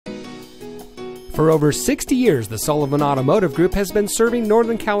For over 60 years, the Sullivan Automotive Group has been serving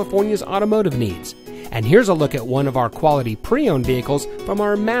Northern California's automotive needs. And here's a look at one of our quality pre-owned vehicles from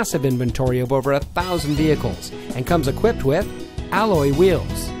our massive inventory of over 1,000 vehicles, and comes equipped with alloy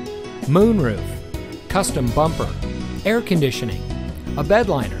wheels, moonroof, custom bumper, air conditioning, a bed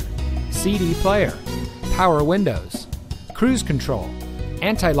liner, CD player, power windows, cruise control,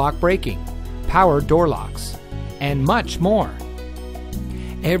 anti-lock braking, power door locks, and much more.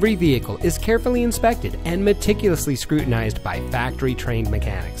 Every vehicle is carefully inspected and meticulously scrutinized by factory-trained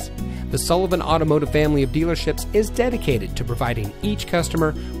mechanics. The Sullivan Automotive family of dealerships is dedicated to providing each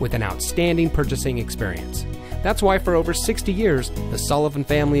customer with an outstanding purchasing experience. That's why for over 60 years, the Sullivan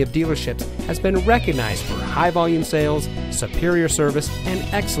family of dealerships has been recognized for high-volume sales, superior service, and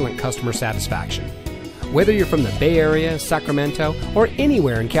excellent customer satisfaction. Whether you're from the Bay Area, Sacramento, or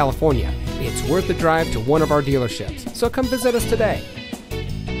anywhere in California, it's worth the drive to one of our dealerships. So come visit us today.